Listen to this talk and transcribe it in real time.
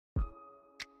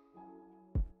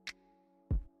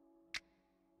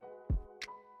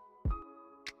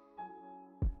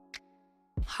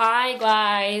Hi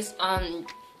guys, I'm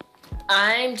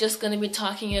just gonna be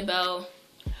talking about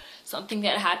something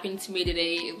that happened to me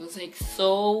today. It was like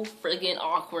so friggin'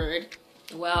 awkward.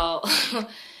 Well,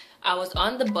 I was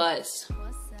on the bus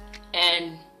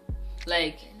and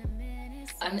like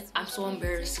I'm so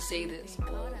embarrassed to say this.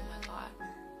 Oh my god,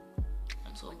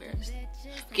 I'm so embarrassed.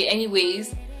 Okay,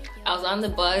 anyways, I was on the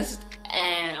bus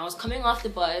and I was coming off the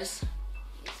bus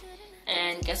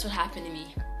and guess what happened to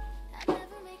me?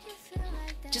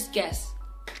 Just guess.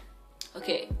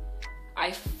 Okay,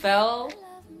 I fell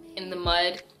in the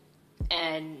mud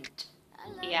and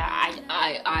yeah,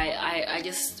 I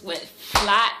just went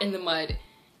flat in the mud.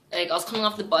 Like I was coming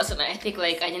off the bus and I think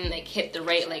like I didn't like hit the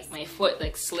right, like my foot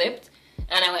like slipped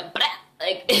and I went blah,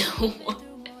 like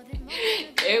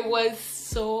it was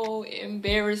so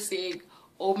embarrassing.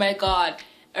 Oh my god.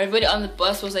 Everybody on the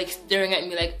bus was like staring at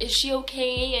me like, is she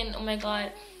okay? And oh my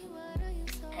god.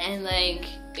 And like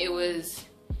it was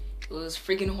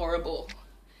freaking horrible.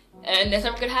 And that's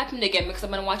never gonna happen again because I'm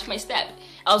gonna watch my step.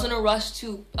 I was in a rush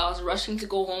too. I was rushing to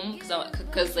go home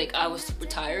because like I was super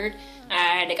tired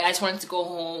and like I just wanted to go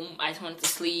home. I just wanted to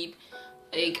sleep,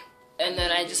 like, and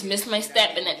then I just missed my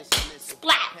step and then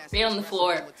splat right on the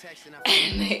floor.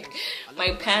 And like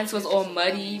my pants was all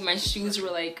muddy. My shoes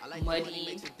were like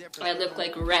muddy. I looked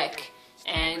like a wreck.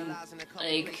 And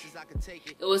like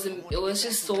it was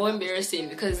just so embarrassing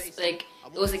because like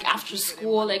it was like after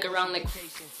school, like around like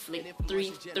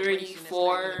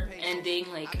 3:34 ending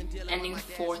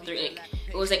 4:30, like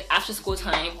it was like after school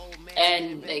time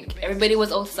and like everybody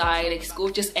was outside, like school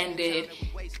just ended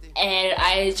and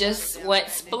I just went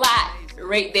splat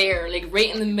right there, like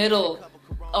right in the middle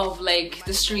of like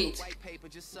the street.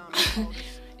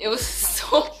 It was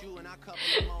so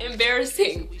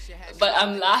embarrassing, but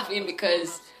I'm laughing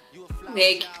because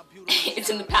like it's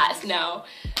in the past now,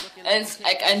 and it's,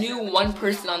 like I knew one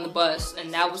person on the bus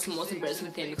and that was the most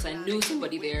embarrassing thing because I knew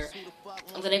somebody there. I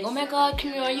was like, oh my god,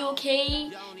 Kimmy, are you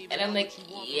okay? And I'm like,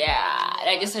 yeah. And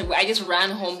I just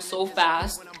ran home so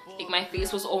fast, like my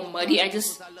face was all muddy. I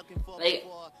just like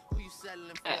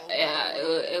yeah,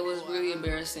 it was really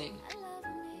embarrassing.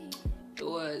 It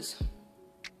was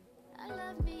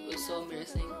so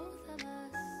embarrassing.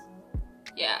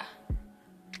 Yeah.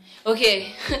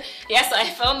 Okay. Yeah, so I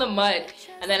fell in the mud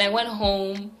and then I went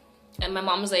home and my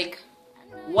mom was like,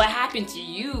 what happened to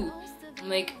you? I'm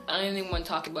like, I don't even want to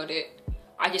talk about it.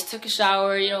 I just took a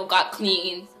shower, you know, got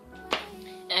clean,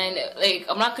 and like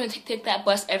I'm not gonna take that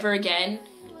bus ever again.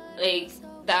 Like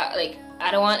that, like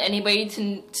I don't want anybody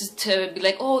to be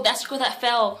like, oh, that's the girl that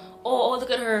fell. Oh, look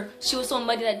at her, she was so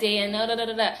muddy that day and da da da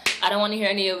da. I don't want to hear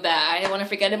any of that. I want to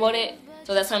forget about it.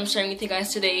 So that's why I'm sharing with you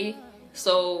guys today,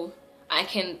 so I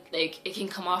can like it can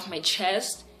come off my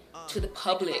chest to the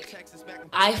public.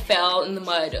 I fell in the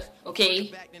mud,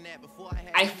 okay?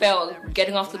 I fell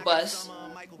getting off the bus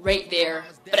right there.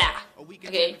 Blah.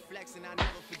 Okay?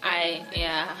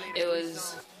 Yeah, it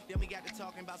was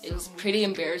pretty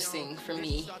embarrassing for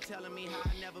me.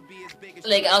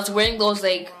 Like I was wearing those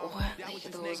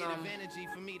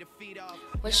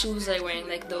what shoes was I wearing?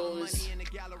 Like those,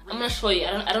 I'm gonna show you.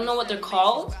 I don't know what they're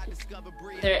called.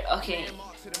 They're okay.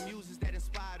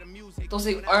 Those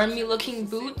like army looking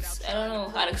boots. I don't know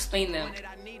how to explain them.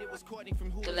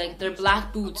 They're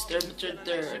black boots. They're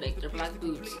black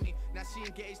boots.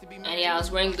 And yeah, I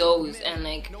was wearing those and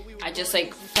like I just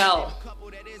like fell.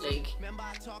 Like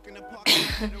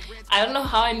I don't know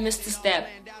how I missed a step.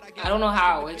 I don't know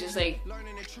how. I just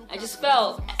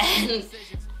fell and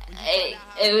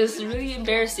it was really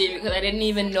embarrassing because I didn't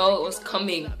even know it was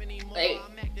coming. Like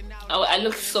I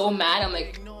looked so mad. I'm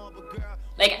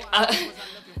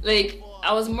like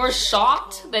I was more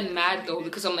shocked than mad though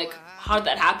because I'm like, how did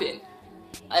that happen?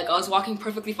 Like I was walking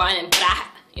perfectly fine and blah,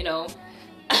 you know.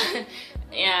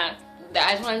 Yeah,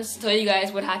 I just wanted to tell you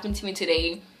guys what happened to me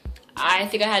today. I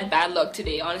think I had bad luck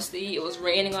today, honestly. It was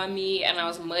raining on me and I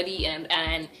was muddy and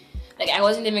like I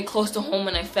wasn't even close to home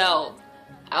when I fell.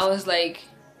 I was like,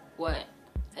 what,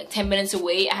 like 10 minutes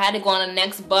away. I had to go on the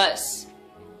next bus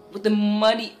with the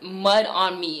mud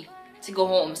on me to go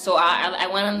home. So I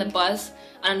went on the bus,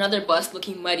 on another bus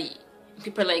looking muddy.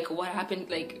 People are like, what happened?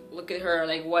 Like, look at her,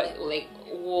 like what, like,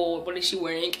 whoa, what is she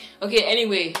wearing? Okay,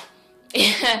 anyway.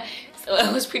 Yeah, so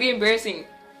it was pretty embarrassing.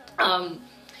 I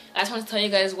just want to tell you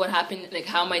guys what happened, like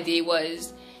how my day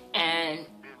was, and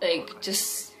like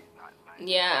just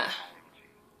yeah,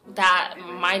 that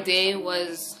my day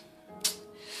was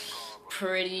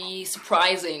pretty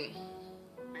surprising.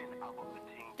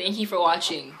 Thank you for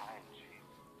watching.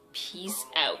 Peace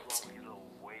out.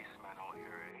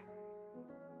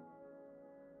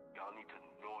 Y'all need to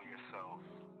know yourself.